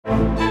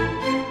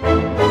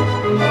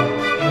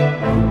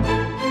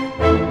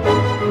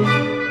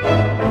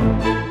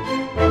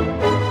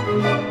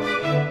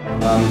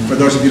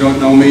those of you who don't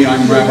know me,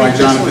 I'm Rabbi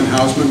Jonathan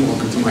Hausman.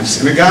 Welcome to my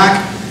synagogue.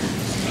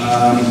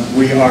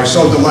 We are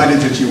so delighted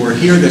that you are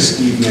here this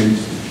evening.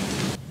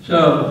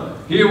 So,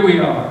 here we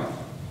are.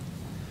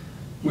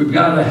 We've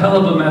got a hell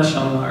of a mess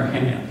on our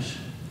hands.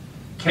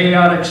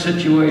 Chaotic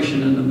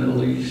situation in the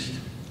Middle East.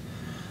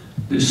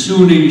 The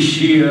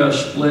Sunni-Shia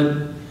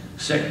split,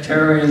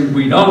 sectarian,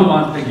 we don't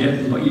want to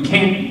get, but you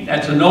can't,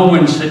 that's a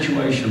no-win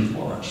situation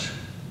for us.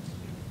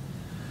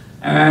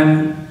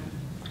 And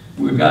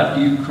we've got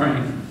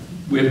Ukraine.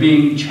 We're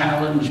being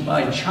challenged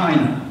by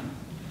China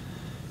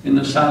in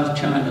the South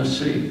China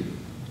Sea.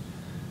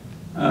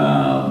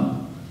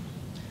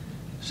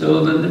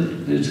 So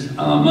that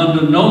I'm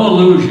under no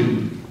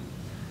illusion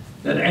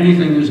that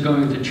anything is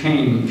going to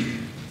change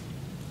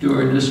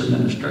during this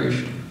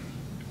administration.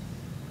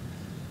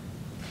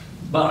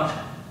 But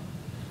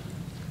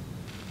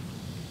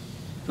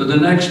for the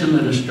next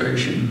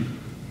administration,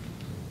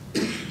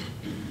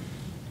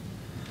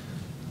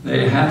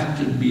 they have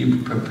to be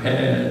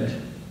prepared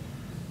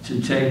to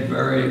take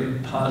very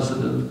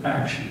positive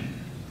action.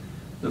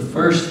 The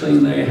first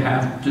thing they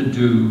have to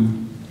do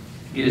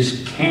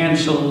is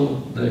cancel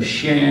the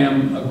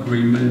sham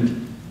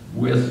agreement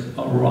with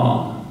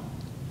Iran.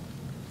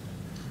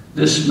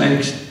 This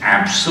makes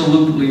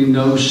absolutely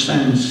no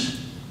sense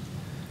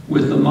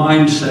with the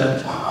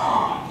mindset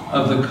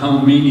of the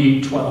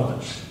Khomeini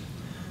 12ers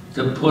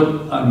to put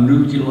a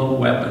nuclear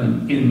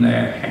weapon in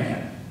their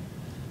hand.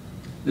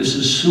 This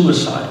is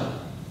suicidal.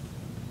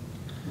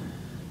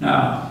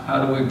 Now,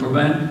 how do we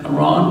prevent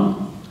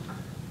Iran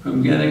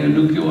from getting a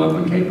nuclear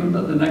weapon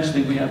capable? The next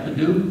thing we have to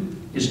do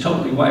is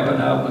totally wipe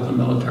it out with a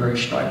military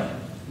strike.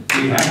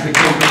 We have the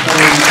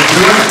capability to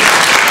do it.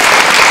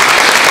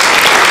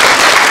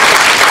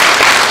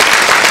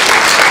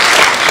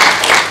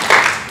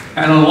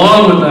 And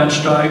along with that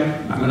strike,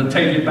 I'm going to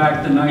take you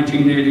back to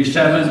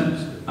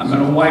 1987. I'm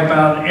going to wipe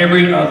out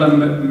every other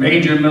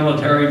major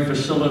military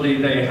facility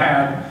they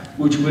have,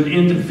 which would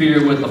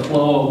interfere with the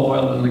flow of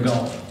oil in the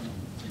Gulf.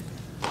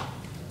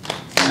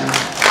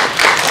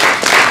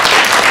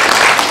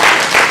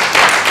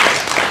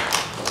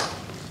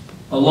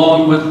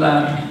 Along with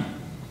that,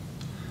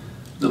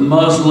 the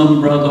Muslim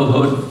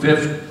Brotherhood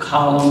fifth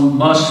column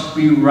must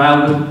be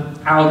routed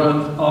out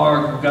of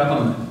our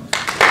government.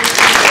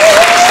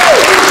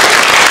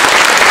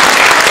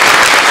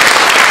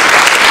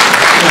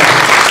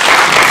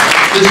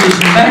 This is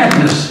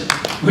madness.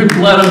 We've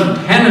let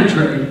them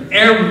penetrate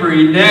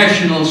every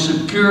national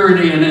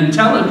security and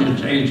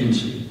intelligence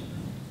agency.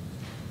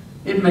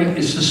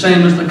 It's the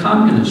same as the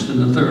communists in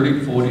the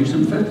 30s, 40s,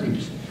 and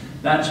 50s.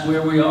 That's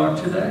where we are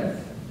today.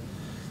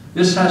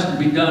 This has to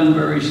be done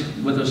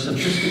with a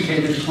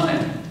sophisticated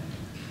plan.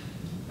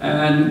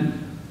 And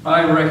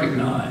I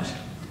recognize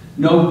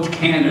no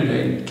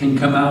candidate can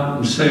come out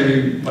and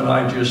say what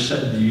I just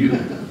said to you.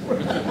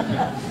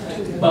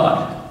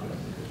 But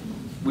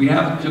we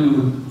have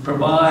to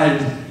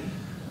provide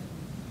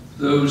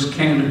those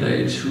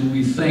candidates who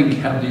we think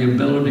have the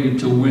ability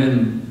to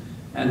win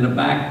and the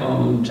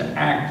backbone to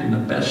act in the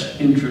best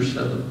interest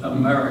of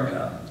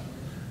America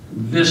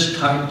this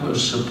type of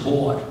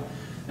support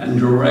and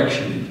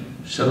direction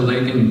so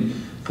they can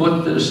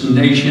put this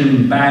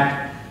nation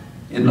back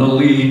in the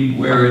lead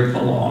where it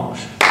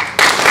belongs.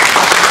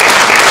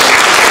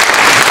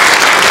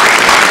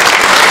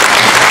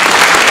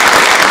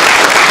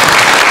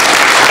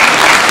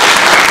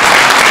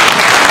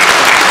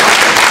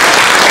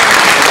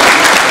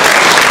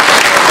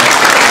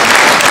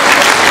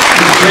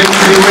 Great to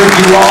be with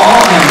you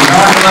all, and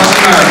God bless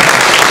America.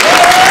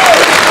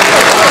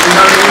 You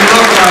know, you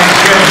look like